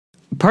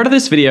Part of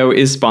this video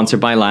is sponsored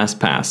by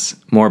LastPass.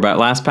 More about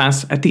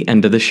LastPass at the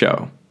end of the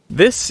show.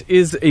 This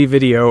is a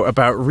video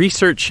about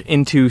research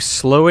into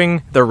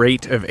slowing the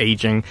rate of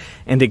aging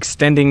and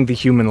extending the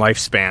human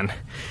lifespan.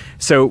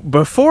 So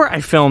before I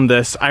filmed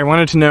this, I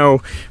wanted to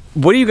know,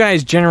 what do you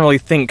guys generally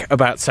think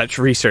about such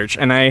research?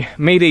 And I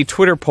made a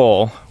Twitter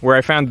poll where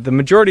I found that the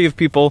majority of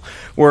people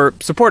were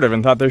supportive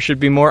and thought there should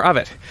be more of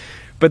it.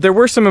 But there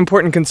were some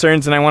important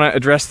concerns, and I want to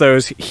address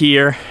those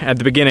here at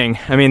the beginning.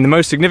 I mean, the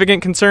most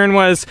significant concern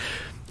was,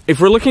 if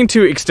we're looking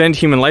to extend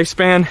human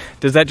lifespan,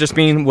 does that just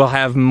mean we'll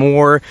have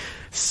more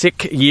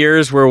sick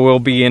years where we'll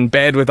be in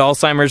bed with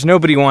Alzheimer's?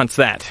 Nobody wants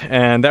that,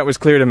 and that was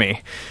clear to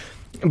me.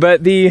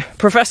 But the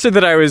professor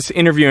that I was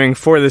interviewing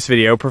for this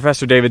video,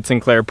 Professor David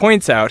Sinclair,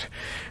 points out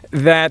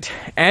that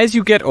as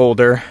you get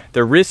older,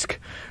 the risk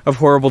of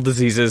horrible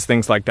diseases,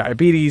 things like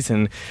diabetes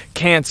and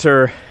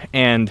cancer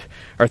and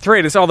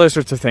arthritis, all those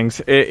sorts of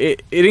things,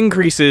 it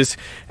increases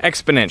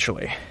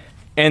exponentially.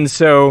 And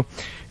so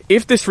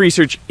if this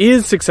research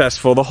is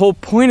successful, the whole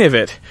point of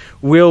it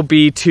will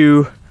be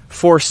to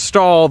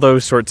forestall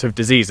those sorts of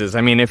diseases.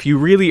 I mean, if you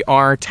really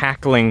are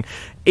tackling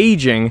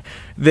aging,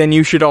 then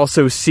you should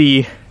also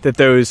see that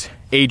those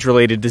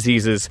age-related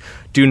diseases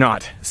do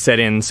not set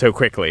in so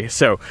quickly.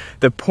 So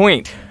the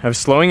point of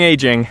slowing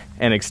aging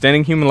and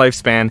extending human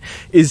lifespan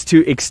is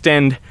to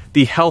extend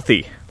the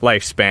healthy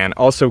lifespan,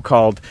 also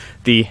called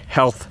the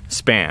health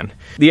span.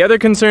 The other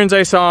concerns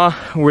I saw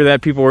were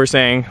that people were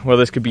saying, well,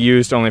 this could be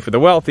used only for the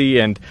wealthy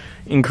and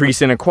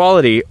increase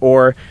inequality,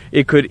 or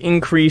it could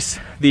increase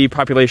the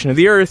population of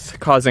the earth,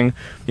 causing,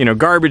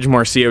 garbage,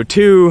 more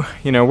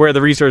CO2, where are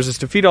the resources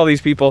to feed all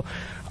these people?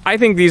 I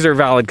think these are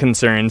valid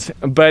concerns,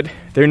 but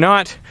they're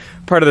not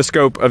part of the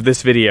scope of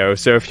this video.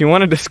 So if you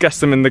want to discuss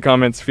them in the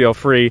comments, feel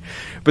free.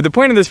 But the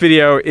point of this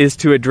video is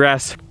to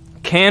address,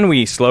 can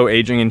we slow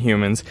aging in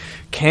humans?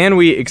 Can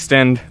we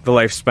extend the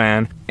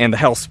lifespan and the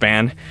health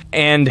span?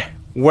 And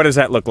what does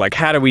that look like?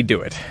 How do we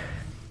do it?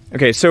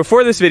 Okay, so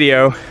for this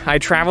video, I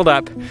traveled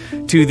up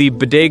to the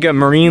Bodega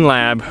Marine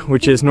Lab,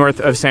 which is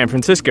north of San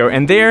Francisco,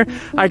 and there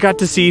I got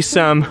to see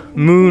some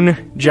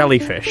moon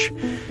jellyfish.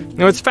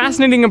 Now, what's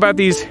fascinating about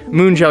these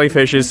moon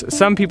jellyfish is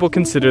some people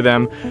consider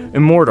them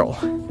immortal.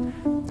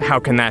 How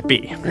can that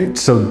be? Right,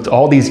 so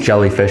all these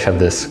jellyfish have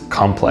this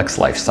complex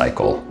life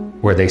cycle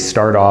where they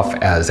start off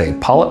as a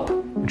polyp,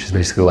 which is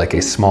basically like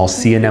a small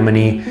sea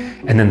anemone,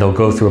 and then they'll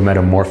go through a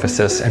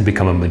metamorphosis and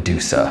become a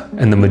medusa.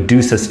 And the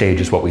medusa stage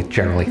is what we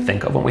generally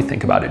think of when we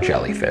think about a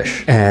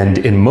jellyfish. And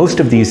in most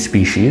of these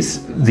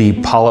species,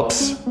 the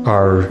polyps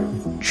are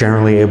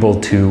generally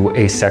able to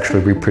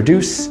asexually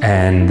reproduce,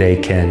 and they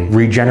can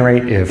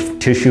regenerate if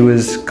tissue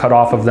is cut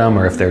off of them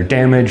or if they're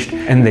damaged,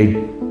 and they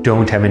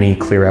don't have any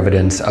clear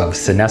evidence of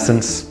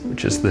senescence,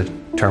 which is the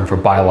term for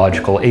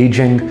biological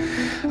aging.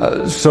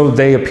 So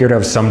they appear to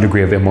have some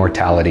degree of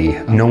immortality.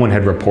 No one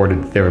had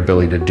reported their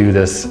ability to do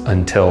this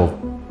until,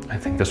 I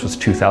think this was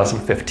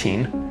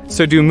 2015.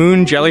 So do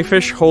moon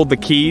jellyfish hold the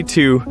key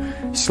to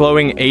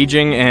slowing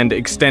aging and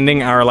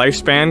extending our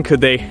lifespan? Could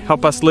they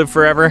help us live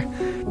forever?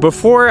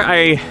 Before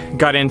I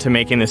got into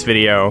making this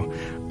video,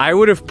 I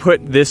would have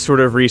put this sort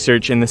of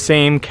research in the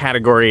same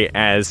category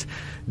as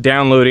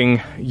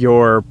downloading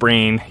your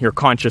brain, your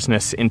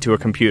consciousness into a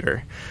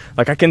computer.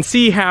 Like, I can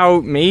see how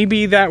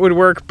maybe that would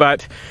work,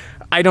 but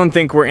I don't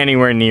think we're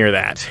anywhere near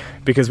that,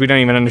 because we don't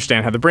even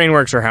understand how the brain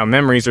works or how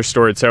memories are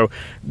stored. So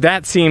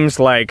that seems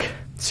like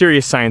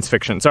serious science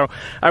fiction. So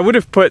I would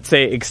have put,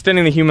 say,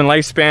 extending the human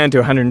lifespan to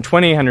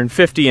 120,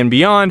 150 and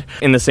beyond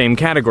in the same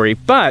category.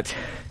 But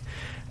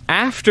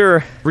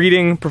after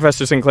reading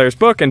Professor Sinclair's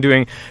book and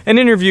doing an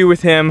interview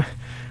with him,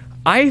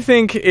 I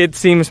think it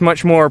seems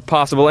much more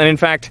possible, and in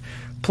fact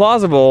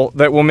plausible,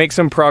 that we'll make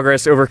some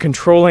progress over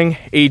controlling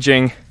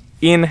aging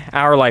in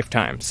our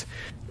lifetimes.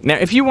 Now,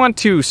 if you want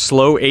to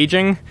slow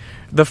aging,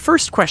 the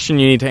first question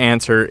you need to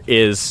answer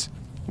is,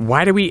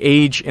 why do we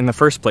age in the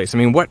first place? I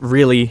mean, what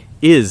really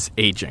is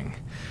aging?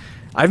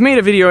 I've made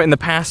a video in the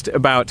past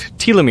about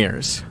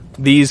telomeres.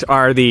 These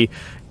are the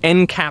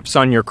end caps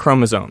on your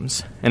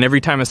chromosomes, and every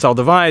time a cell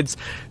divides,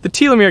 the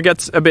telomere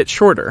gets a bit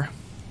shorter.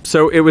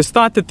 So it was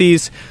thought that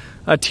these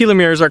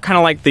telomeres are kind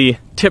of like the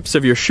tips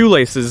of your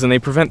shoelaces, and they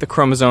prevent the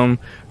chromosome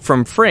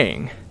from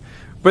fraying.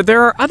 But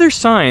there are other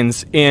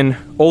signs in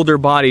older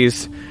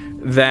bodies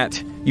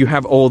that you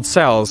have old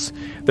cells.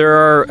 There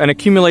are an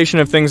accumulation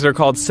of things that are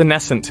called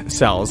senescent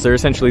cells. They're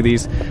essentially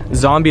these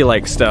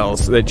zombie-like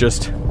cells that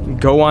just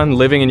go on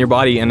living in your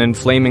body and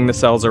inflaming the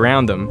cells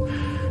around them.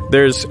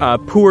 There's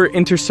poor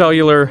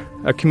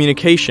intercellular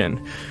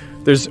communication.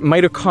 There's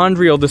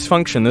mitochondrial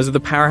dysfunction. Those are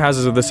the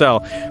powerhouses of the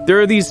cell.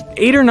 There are these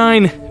 8 or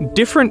 9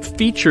 different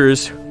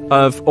features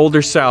of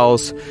older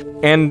cells,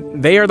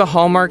 and they are the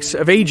hallmarks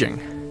of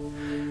aging.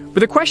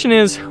 But the question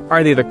is,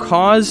 are they the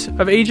cause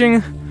of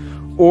aging,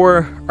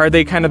 or are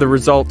they kind of the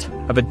result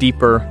of a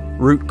deeper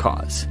root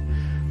cause?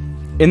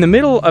 In the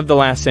middle of the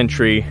last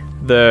century,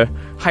 the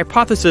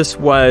hypothesis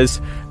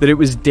was that it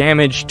was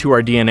damage to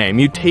our DNA,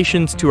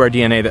 mutations to our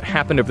DNA that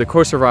happened over the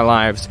course of our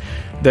lives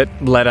that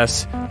led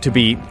us to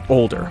be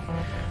older.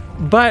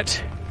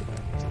 But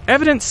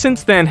evidence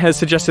since then has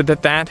suggested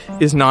that that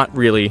is not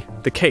really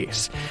the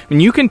case. I mean,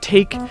 you can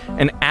take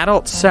an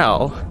adult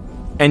cell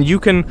and you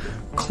can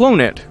clone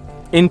it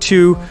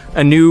into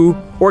a new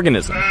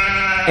organism.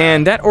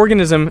 And that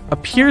organism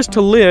appears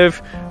to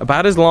live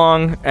about as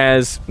long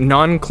as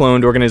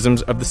non-cloned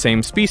organisms of the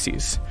same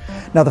species.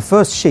 Now, the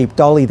first sheep,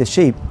 Dolly the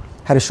sheep,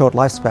 had a short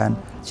lifespan.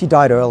 She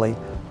died early.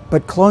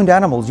 But cloned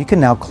animals, you can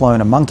now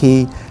clone a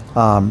monkey,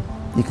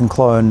 you can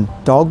clone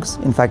dogs.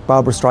 In fact,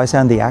 Barbara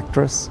Streisand, the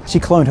actress, she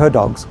cloned her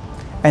dogs.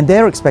 And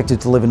they're expected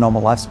to live a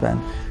normal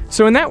lifespan.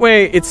 So in that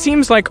way, it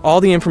seems like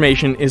all the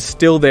information is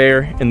still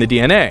there in the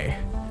DNA.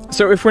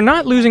 So if we're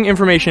not losing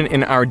information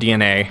in our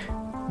DNA,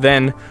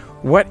 then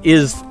what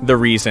is the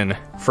reason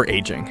for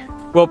aging?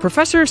 Well,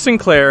 Professor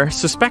Sinclair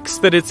suspects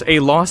that it's a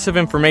loss of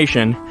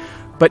information,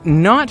 but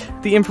not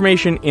the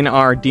information in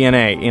our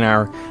DNA, in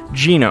our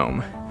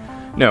genome.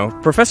 No,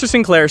 Professor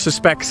Sinclair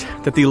suspects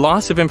that the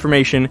loss of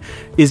information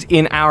is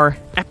in our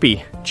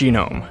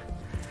epigenome.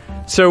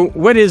 So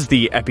what is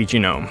the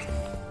epigenome?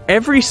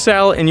 Every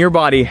cell in your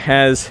body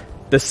has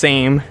the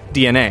same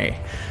DNA,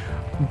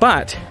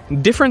 but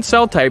different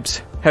cell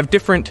types have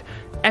different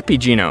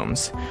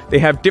epigenomes. They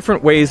have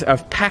different ways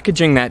of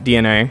packaging that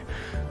DNA,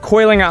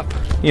 coiling up,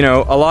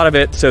 a lot of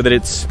it so that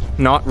it's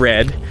not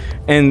red,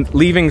 and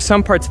leaving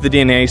some parts of the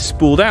DNA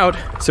spooled out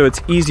so it's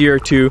easier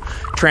to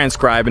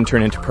transcribe and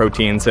turn into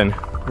proteins and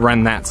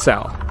run that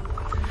cell.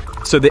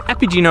 So the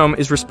epigenome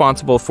is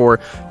responsible for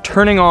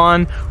turning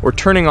on or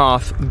turning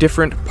off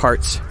different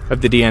parts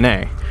of the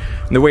DNA.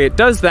 And the way it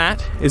does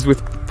that is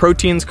with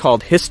proteins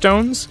called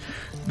histones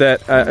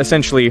that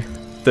essentially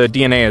the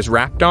DNA is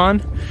wrapped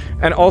on,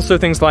 and also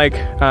things like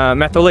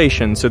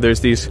methylation. So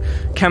there's these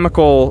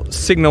chemical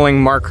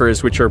signaling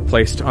markers which are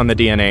placed on the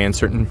DNA in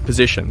certain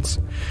positions.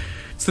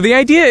 So the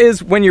idea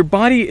is when your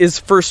body is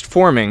first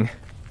forming,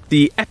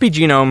 the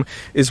epigenome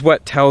is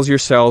what tells your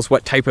cells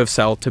what type of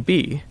cell to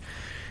be.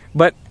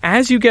 But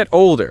as you get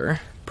older,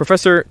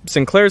 Professor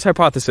Sinclair's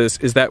hypothesis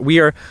is that we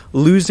are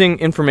losing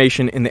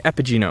information in the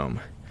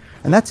epigenome.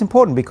 And that's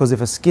important because if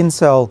a skin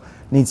cell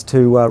needs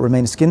to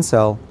remain a skin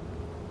cell,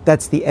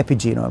 that's the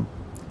epigenome.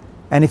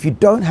 And if you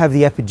don't have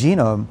the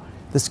epigenome,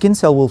 the skin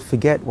cell will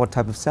forget what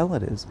type of cell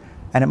it is.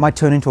 And it might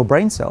turn into a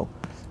brain cell,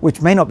 which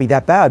may not be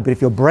that bad, but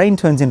if your brain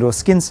turns into a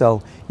skin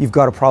cell, you've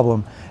got a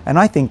problem. And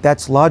I think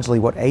that's largely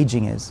what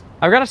aging is.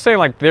 I've got to say,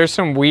 there's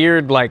some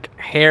weird,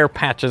 hair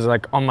patches,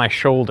 on my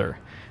shoulder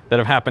that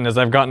have happened as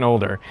I've gotten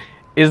older.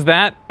 Is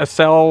that a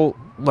cell,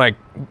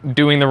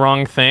 doing the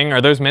wrong thing? Are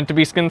those meant to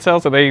be skin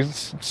cells? Are they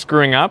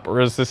screwing up?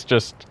 Or is this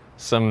just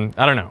some,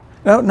 I don't know.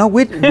 No,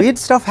 weird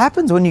stuff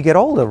happens when you get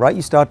older, right?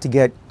 You start to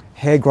get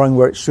hair growing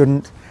where it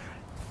shouldn't,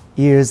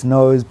 ears,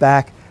 nose,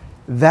 back.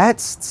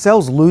 That's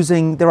cells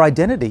losing their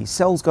identity.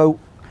 Cells go,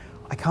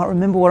 I can't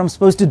remember what I'm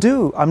supposed to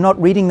do. I'm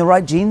not reading the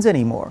right genes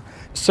anymore.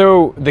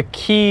 So the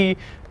key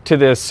to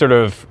this sort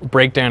of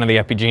breakdown of the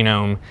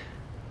epigenome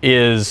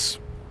is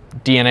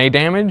DNA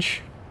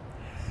damage?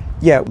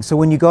 Yeah, so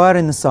when you go out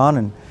in the sun,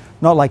 and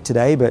not like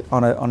today, but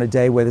on a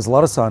day where there's a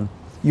lot of sun,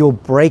 you'll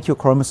break your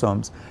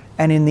chromosomes.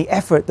 And in the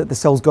effort that the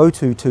cells go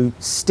to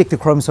stick the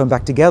chromosome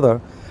back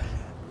together,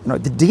 the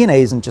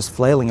DNA isn't just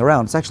flailing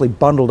around, it's actually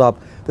bundled up.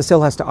 The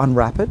cell has to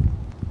unwrap it,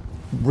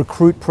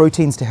 recruit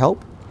proteins to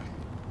help,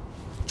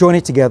 join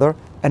it together,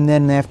 and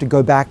then they have to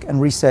go back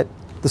and reset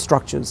the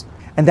structures.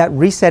 And that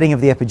resetting of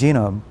the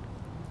epigenome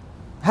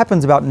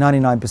happens about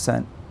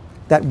 99%.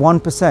 That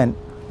 1%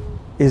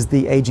 is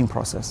the aging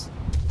process.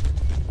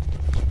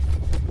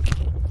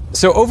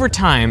 So over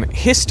time,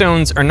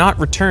 histones are not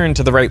returned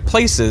to the right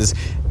places,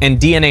 and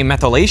DNA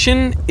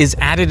methylation is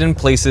added in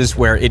places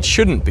where it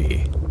shouldn't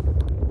be.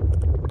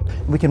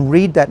 We can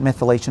read that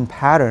methylation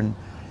pattern,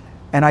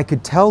 and I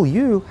could tell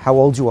you how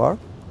old you are,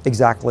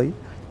 exactly,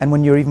 and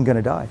when you're even going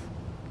to die.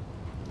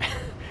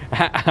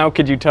 How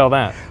could you tell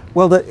that?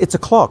 Well, it's a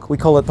clock. We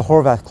call it the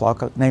Horvath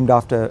clock, named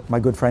after my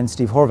good friend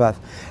Steve Horvath.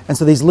 And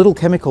so these little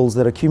chemicals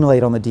that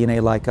accumulate on the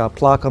DNA, like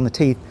plaque on the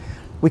teeth,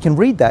 we can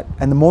read that,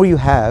 and the more you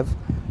have,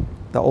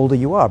 the older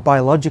you are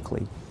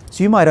biologically.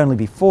 So you might only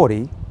be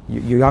 40.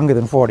 You're younger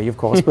than 40, of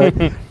course, but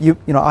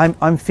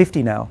I'm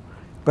 50 now,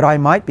 but I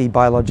might be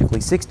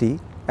biologically 60.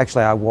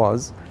 Actually, I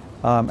was,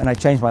 and I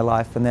changed my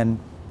life, and then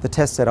the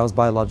test said I was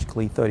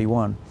biologically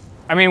 31.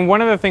 I mean,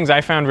 one of the things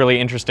I found really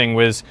interesting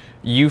was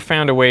you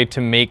found a way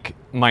to make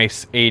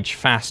mice age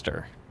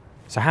faster.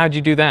 So how'd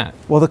you do that?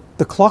 Well,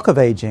 the clock of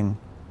aging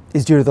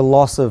is due to the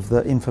loss of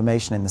the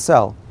information in the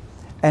cell.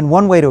 And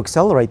one way to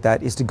accelerate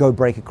that is to go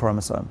break a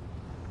chromosome.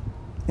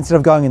 Instead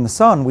of going in the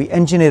sun, we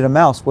engineered a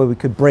mouse where we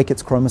could break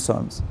its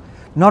chromosomes.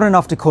 Not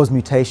enough to cause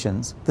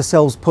mutations. The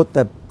cells put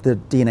the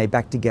DNA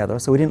back together,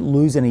 so we didn't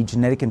lose any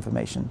genetic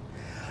information.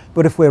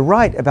 But if we're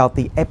right about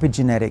the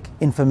epigenetic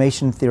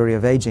information theory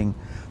of aging,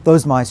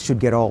 those mice should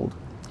get old.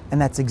 And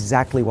that's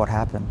exactly what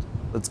happened.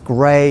 It's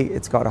gray,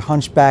 it's got a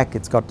hunchback,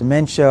 it's got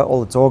dementia,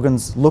 all its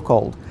organs look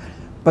old.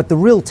 But the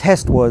real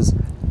test was,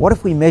 what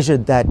if we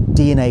measured that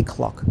DNA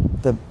clock,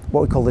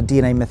 what we call the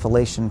DNA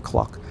methylation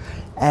clock?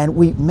 And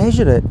we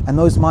measured it, and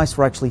those mice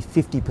were actually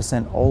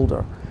 50%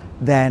 older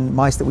than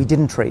mice that we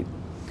didn't treat.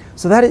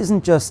 So that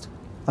isn't just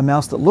a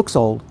mouse that looks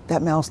old,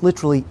 that mouse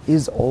literally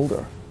is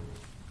older.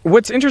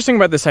 What's interesting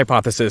about this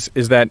hypothesis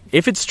is that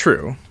if it's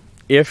true,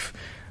 if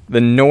the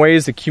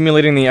noise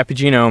accumulating in the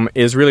epigenome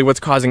is really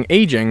what's causing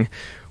aging,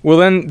 well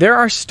then there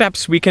are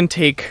steps we can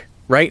take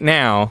right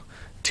now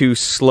to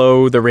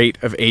slow the rate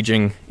of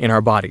aging in our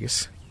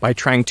bodies by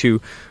trying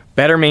to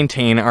better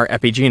maintain our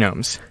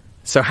epigenomes.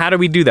 So how do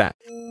we do that?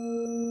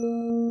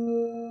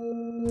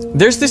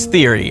 There's this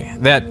theory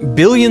that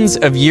billions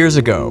of years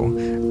ago,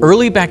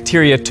 early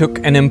bacteria took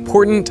an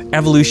important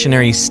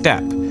evolutionary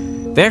step.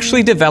 They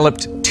actually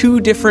developed two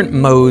different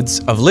modes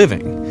of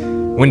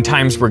living. When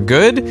times were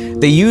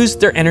good, they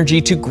used their energy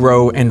to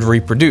grow and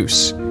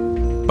reproduce.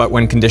 But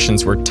when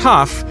conditions were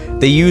tough,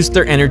 they used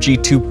their energy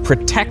to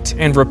protect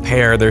and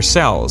repair their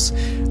cells.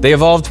 They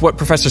evolved what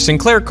Professor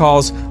Sinclair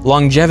calls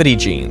longevity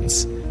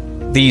genes.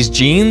 These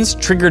genes,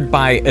 triggered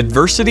by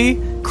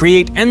adversity,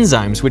 create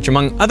enzymes which,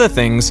 among other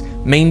things,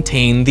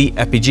 maintain the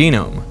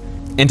epigenome.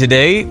 And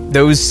today,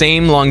 those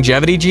same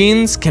longevity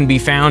genes can be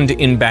found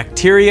in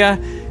bacteria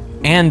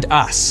and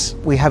us.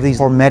 We have these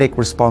hormetic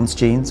response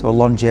genes, or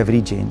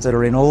longevity genes, that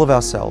are in all of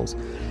our cells.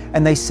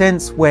 And they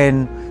sense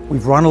when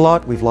we've run a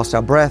lot, we've lost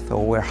our breath,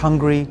 or we're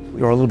hungry,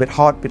 we're a little bit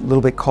hot, a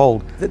little bit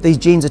cold, that these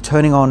genes are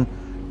turning on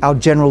our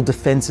general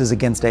defenses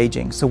against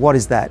aging. So what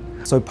is that?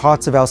 So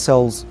parts of our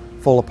cells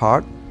fall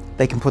apart,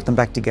 they can put them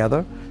back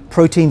together.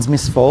 Proteins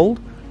misfold,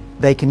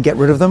 they can get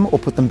rid of them or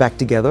put them back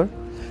together.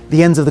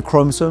 The ends of the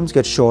chromosomes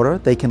get shorter,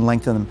 they can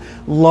lengthen them.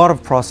 A lot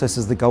of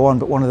processes that go on,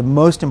 but one of the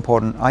most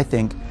important, I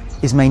think,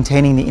 is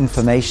maintaining the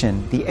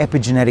information, the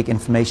epigenetic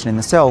information in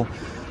the cell,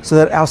 so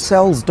that our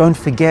cells don't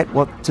forget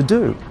what to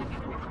do.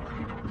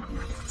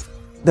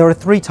 There are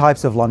three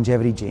types of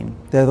longevity gene.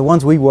 They're the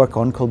ones we work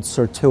on, called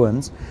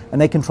sirtuins, and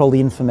they control the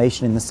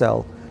information in the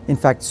cell. In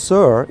fact,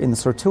 SIR in the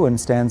sirtuin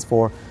stands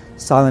for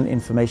silent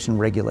information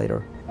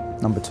regulator,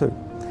 number 2.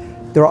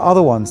 There are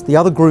other ones. The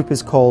other group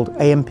is called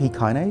AMP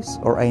kinase,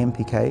 or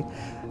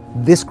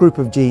AMPK. This group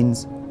of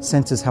genes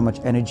senses how much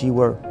energy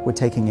we're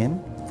taking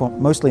in,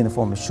 mostly in the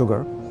form of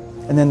sugar.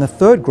 And then the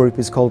third group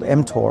is called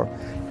mTOR,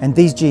 and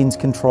these genes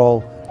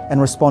control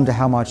and respond to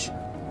how much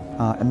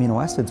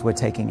amino acids we're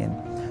taking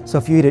in. So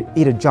if you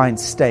eat a giant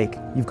steak,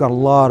 you've got a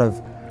lot of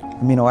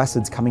amino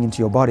acids coming into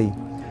your body.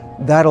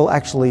 That'll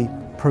actually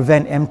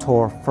prevent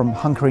mTOR from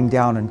hunkering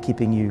down and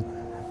keeping you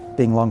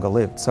being longer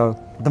lived. So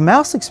the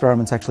mouse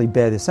experiments actually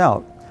bear this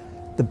out.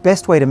 The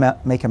best way to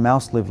make a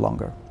mouse live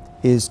longer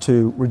is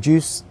to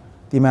reduce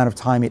the amount of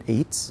time it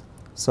eats,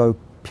 so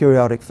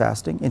periodic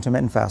fasting,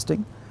 intermittent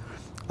fasting,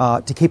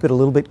 to keep it a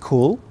little bit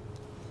cool,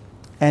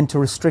 and to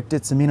restrict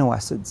its amino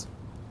acids.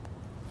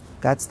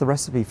 That's the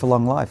recipe for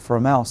long life for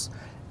a mouse.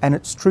 And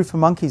it's true for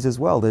monkeys as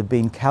well. There have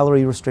been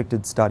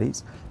calorie-restricted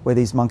studies where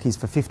these monkeys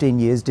for 15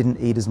 years didn't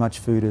eat as much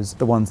food as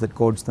the ones that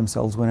gorged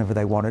themselves whenever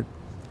they wanted.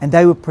 And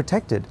they were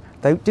protected.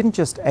 They didn't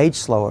just age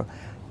slower,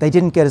 they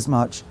didn't get as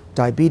much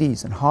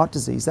diabetes and heart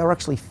disease. They were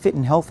actually fit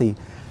and healthy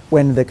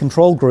when the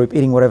control group,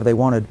 eating whatever they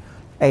wanted,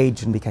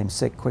 aged and became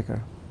sick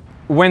quicker.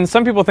 When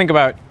some people think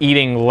about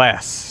eating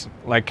less,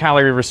 like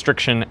calorie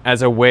restriction,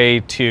 as a way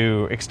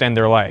to extend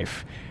their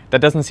life, that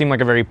doesn't seem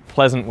like a very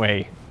pleasant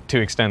way to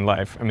extend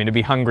life. I mean, to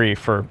be hungry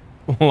for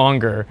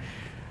longer.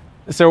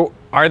 So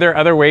are there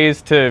other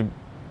ways to,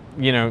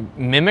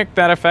 mimic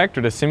that effect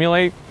or to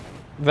simulate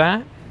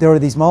that? There are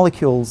these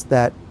molecules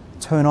that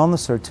turn on the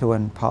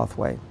sirtuin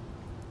pathway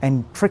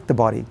and trick the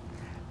body.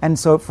 And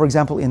so, for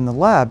example, in the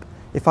lab,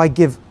 if I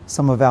give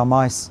some of our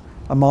mice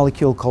a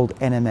molecule called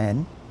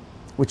NMN,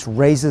 which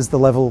raises the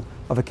level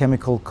of a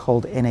chemical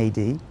called NAD,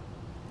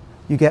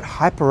 you get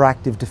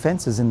hyperactive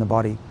defenses in the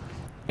body.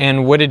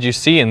 And what did you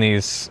see in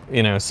these,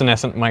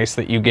 senescent mice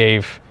that you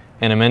gave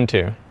NMN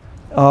to?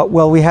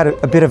 Well, we had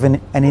a bit of an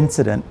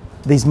incident.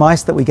 These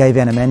mice that we gave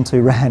NMN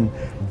to ran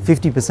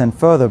 50%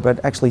 further,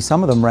 but actually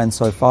some of them ran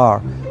so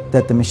far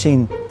that the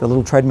machine, the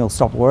little treadmill,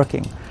 stopped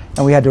working.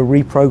 And we had to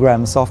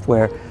reprogram the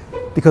software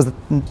because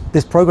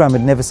this program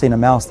had never seen a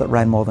mouse that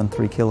ran more than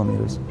 3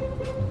 kilometers.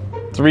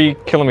 3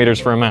 kilometers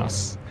for a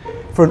mouse?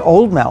 For an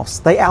old mouse,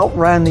 they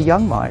outran the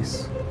young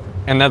mice.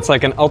 And that's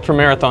like an ultra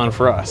marathon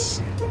for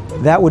us.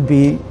 That would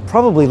be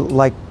probably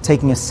like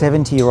taking a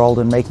 70-year-old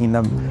and making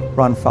them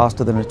run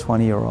faster than a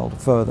 20-year-old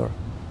further.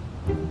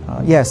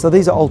 So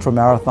these are ultra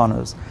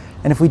marathoners.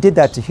 And if we did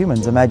that to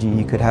humans, imagine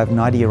you could have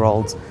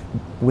 90-year-olds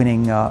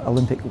winning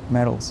Olympic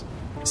medals.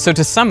 So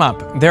to sum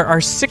up, there are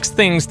 6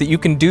 things that you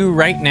can do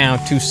right now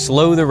to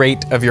slow the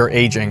rate of your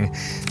aging.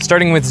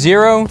 Starting with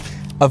 0,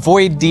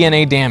 avoid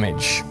DNA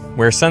damage.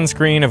 Wear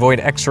sunscreen, avoid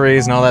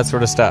x-rays and all that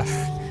sort of stuff.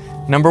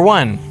 Number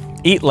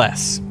 1, eat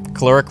less,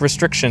 caloric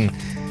restriction.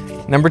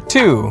 Number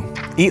 2,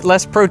 eat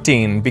less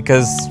protein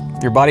because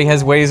your body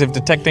has ways of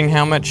detecting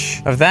how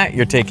much of that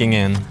you're taking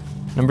in.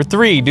 Number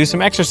 3, do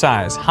some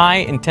exercise, high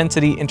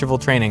intensity interval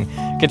training.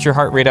 Get your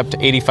heart rate up to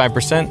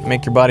 85%,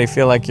 make your body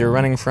feel like you're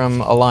running from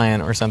a lion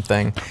or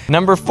something.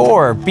 Number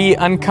 4, be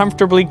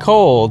uncomfortably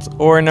cold.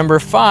 Or number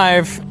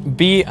 5,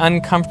 be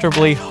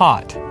uncomfortably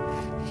hot.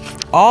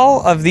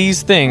 all of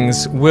these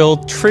things will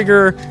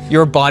trigger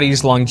your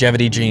body's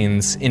longevity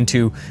genes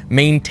into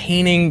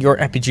maintaining your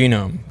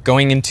epigenome,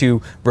 going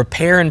into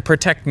repair and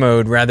protect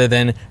mode rather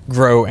than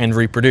grow and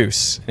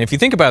reproduce. And if you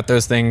think about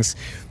those things,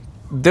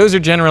 those are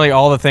generally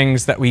all the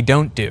things that we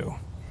don't do.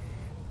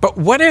 But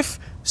what if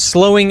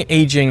slowing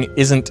aging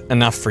isn't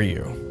enough for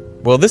you?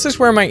 Well, this is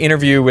where my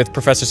interview with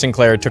Professor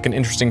Sinclair took an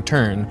interesting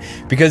turn,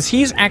 because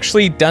he's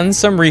actually done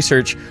some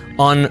research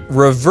on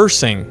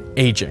reversing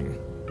aging.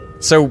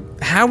 So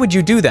how would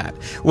you do that?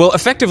 Well,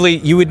 effectively,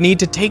 you would need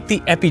to take the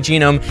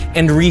epigenome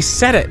and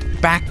reset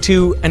it back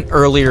to an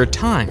earlier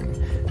time.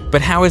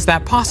 But how is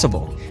that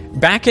possible?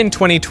 Back in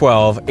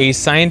 2012, a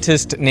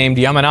scientist named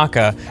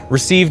Yamanaka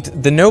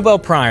received the Nobel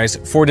Prize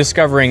for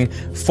discovering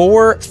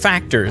 4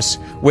 factors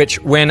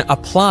which, when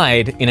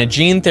applied in a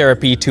gene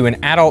therapy to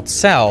an adult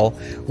cell,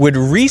 would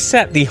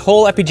reset the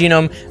whole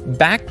epigenome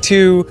back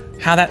to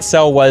how that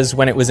cell was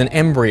when it was an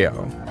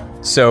embryo.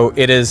 So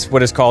it is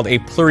what is called a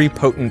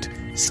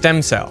pluripotent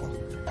stem cell.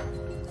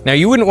 Now,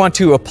 you wouldn't want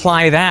to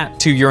apply that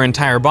to your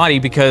entire body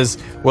because,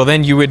 well,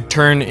 then you would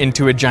turn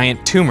into a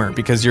giant tumor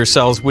because your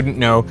cells wouldn't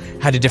know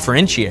how to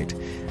differentiate.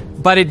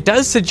 But it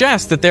does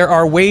suggest that there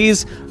are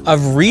ways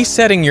of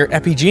resetting your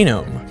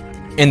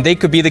epigenome, and they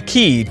could be the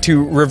key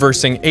to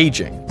reversing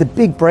aging. The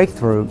big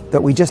breakthrough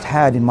that we just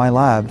had in my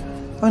lab,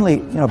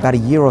 only about a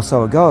year or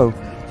so ago,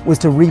 was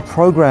to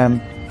reprogram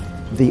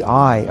the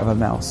eye of a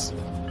mouse.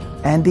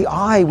 And the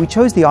eye, we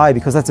chose the eye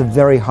because that's a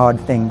very hard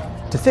thing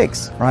to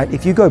fix, right?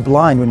 If you go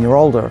blind when you're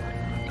older,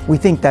 we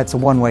think that's a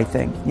one-way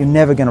thing. You're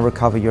never going to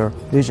recover your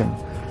vision.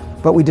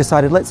 But we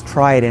decided, let's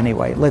try it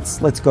anyway.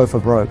 Let's go for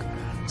broke.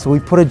 So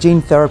we put a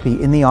gene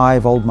therapy in the eye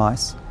of old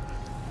mice,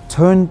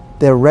 turned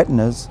their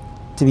retinas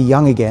to be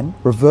young again,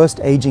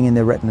 reversed aging in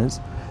their retinas.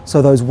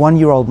 So those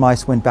 1-year-old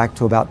mice went back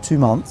to about 2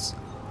 months.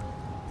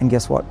 And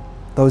guess what?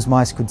 Those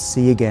mice could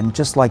see again,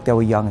 just like they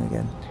were young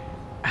again.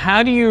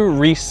 How do you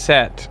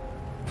reset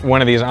one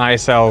of these eye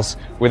cells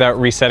without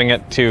resetting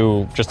it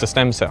to just a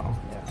stem cell?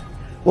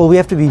 Well, we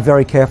have to be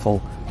very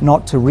careful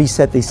not to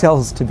reset these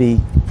cells to be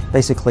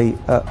basically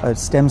a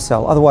stem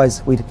cell.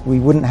 Otherwise, we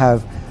wouldn't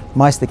have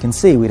mice that can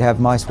see. We'd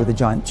have mice with a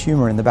giant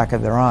tumor in the back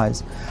of their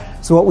eyes.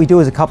 So what we do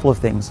is a couple of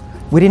things.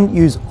 We didn't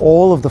use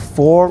all of the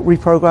 4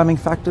 reprogramming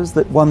factors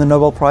that won the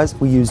Nobel Prize.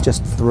 We used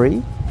just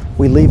 3.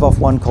 We leave off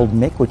one called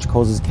MYC, which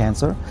causes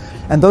cancer.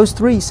 And those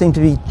 3 seem to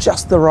be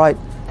just the right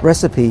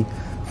recipe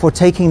for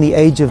taking the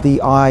age of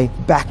the eye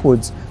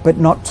backwards, but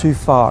not too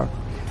far.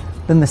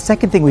 Then the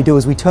second thing we do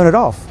is we turn it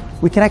off.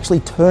 We can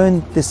actually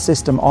turn this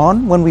system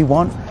on when we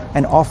want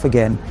and off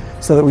again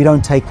so that we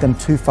don't take them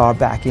too far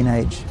back in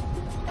age.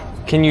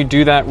 Can you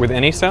do that with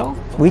any cell?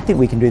 We think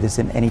we can do this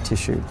in any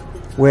tissue,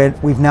 where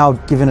we've now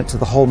given it to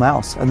the whole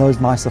mouse and those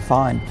mice are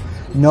fine.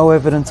 No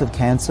evidence of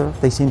cancer.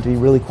 They seem to be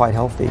really quite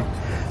healthy.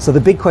 So the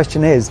big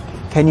question is,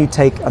 can you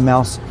take a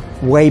mouse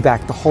way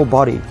back, the whole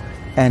body,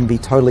 and be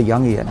totally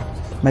young again?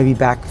 Maybe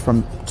back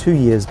from 2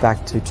 years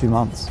back to 2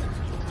 months.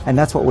 And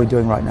that's what we're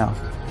doing right now.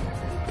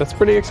 That's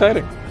pretty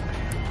exciting.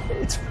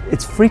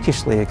 It's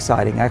freakishly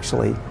exciting,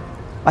 actually.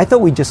 I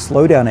thought we'd just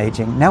slow down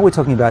aging. Now we're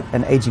talking about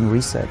an aging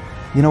reset.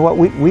 You know what?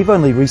 We've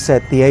only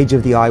reset the age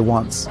of the eye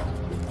once.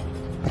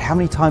 But how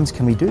many times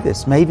can we do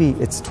this? Maybe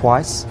it's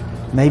twice,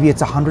 maybe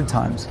it's 100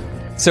 times.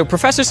 So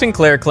Professor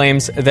Sinclair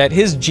claims that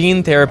his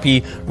gene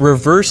therapy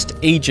reversed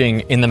aging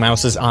in the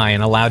mouse's eye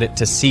and allowed it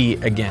to see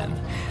again.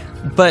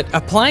 But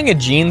applying a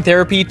gene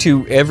therapy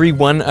to every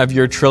one of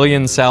your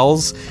trillion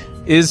cells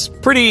is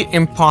pretty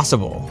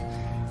impossible.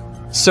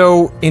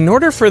 So in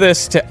order for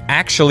this to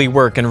actually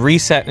work and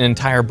reset an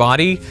entire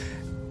body,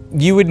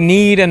 you would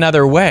need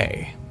another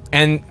way.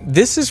 And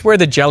this is where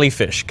the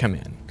jellyfish come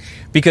in.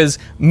 Because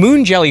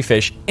moon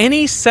jellyfish,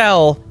 any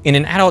cell in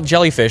an adult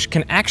jellyfish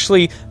can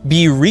actually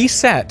be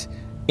reset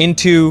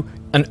into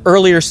an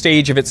earlier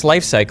stage of its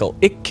life cycle.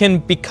 It can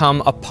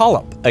become a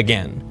polyp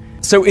again.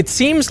 So it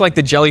seems like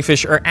the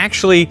jellyfish are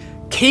actually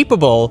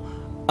capable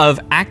of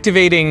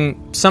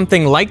activating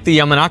something like the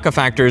Yamanaka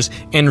factors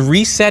and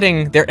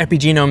resetting their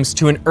epigenomes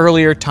to an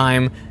earlier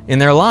time in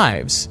their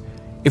lives.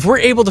 If we're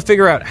able to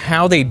figure out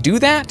how they do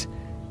that,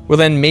 well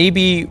then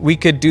maybe we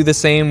could do the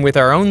same with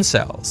our own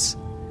cells.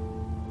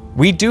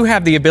 We do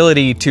have the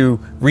ability to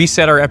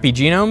reset our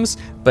epigenomes,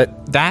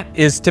 but that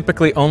is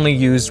typically only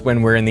used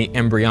when we're in the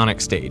embryonic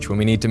stage, when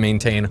we need to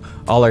maintain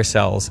all our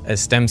cells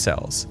as stem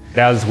cells.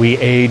 As we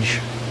age,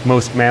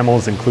 most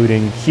mammals,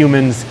 including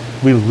humans,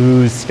 we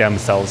lose stem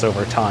cells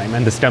over time,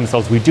 and the stem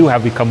cells we do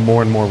have become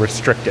more and more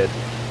restricted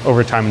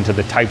over time into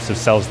the types of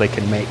cells they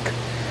can make.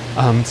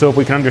 So if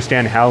we can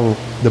understand how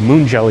the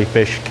moon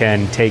jellyfish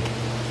can take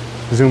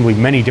presumably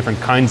many different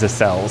kinds of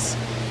cells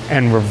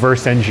and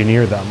reverse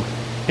engineer them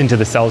into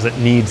the cells it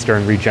needs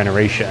during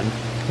regeneration,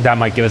 that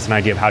might give us an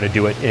idea of how to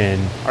do it in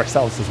our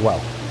cells as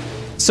well.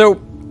 So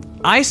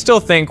I still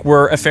think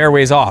we're a fair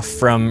ways off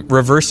from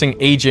reversing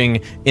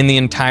aging in the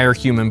entire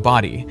human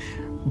body.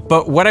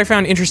 But what I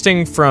found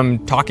interesting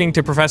from talking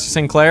to Professor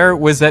Sinclair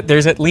was that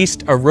there's at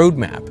least a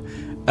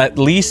roadmap, at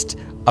least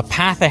a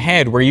path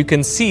ahead where you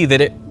can see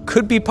that it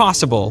could be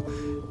possible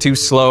to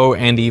slow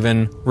and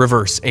even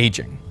reverse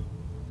aging.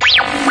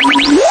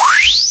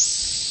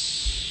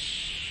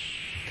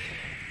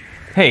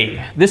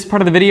 Hey, this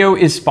part of the video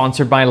is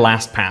sponsored by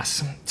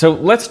LastPass. So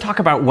let's talk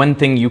about one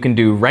thing you can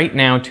do right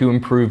now to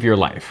improve your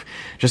life.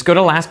 Just go to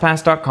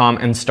LastPass.com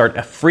and start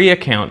a free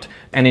account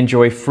and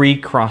enjoy free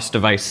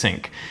cross-device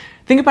sync.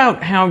 Think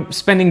about how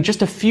spending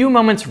just a few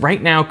moments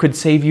right now could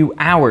save you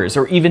hours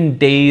or even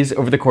days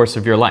over the course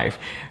of your life.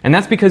 And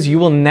that's because you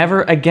will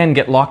never again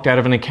get locked out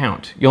of an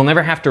account. You'll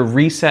never have to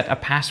reset a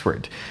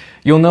password.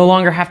 You'll no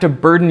longer have to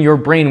burden your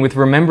brain with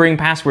remembering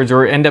passwords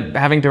or end up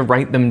having to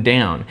write them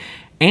down.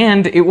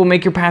 And it will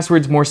make your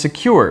passwords more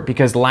secure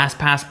because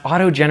LastPass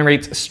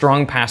auto-generates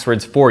strong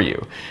passwords for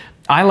you.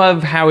 I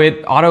love how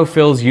it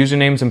auto-fills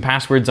usernames and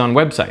passwords on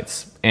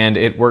websites, and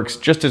it works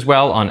just as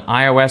well on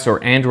iOS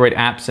or Android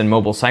apps and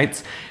mobile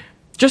sites.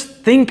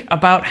 Just think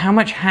about how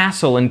much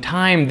hassle and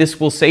time this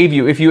will save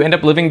you if you end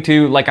up living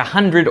to like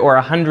 100 or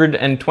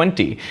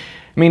 120.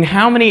 I mean,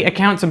 how many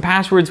accounts and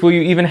passwords will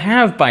you even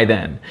have by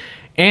then?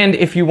 And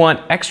if you want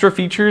extra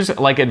features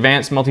like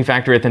advanced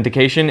multi-factor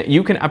authentication,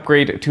 you can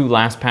upgrade to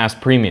LastPass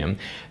Premium.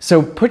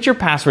 So put your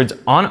passwords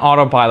on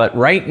autopilot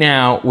right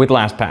now with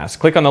LastPass.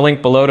 Click on the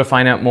link below to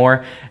find out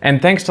more.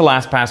 And thanks to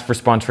LastPass for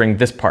sponsoring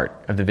this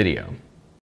part of the video.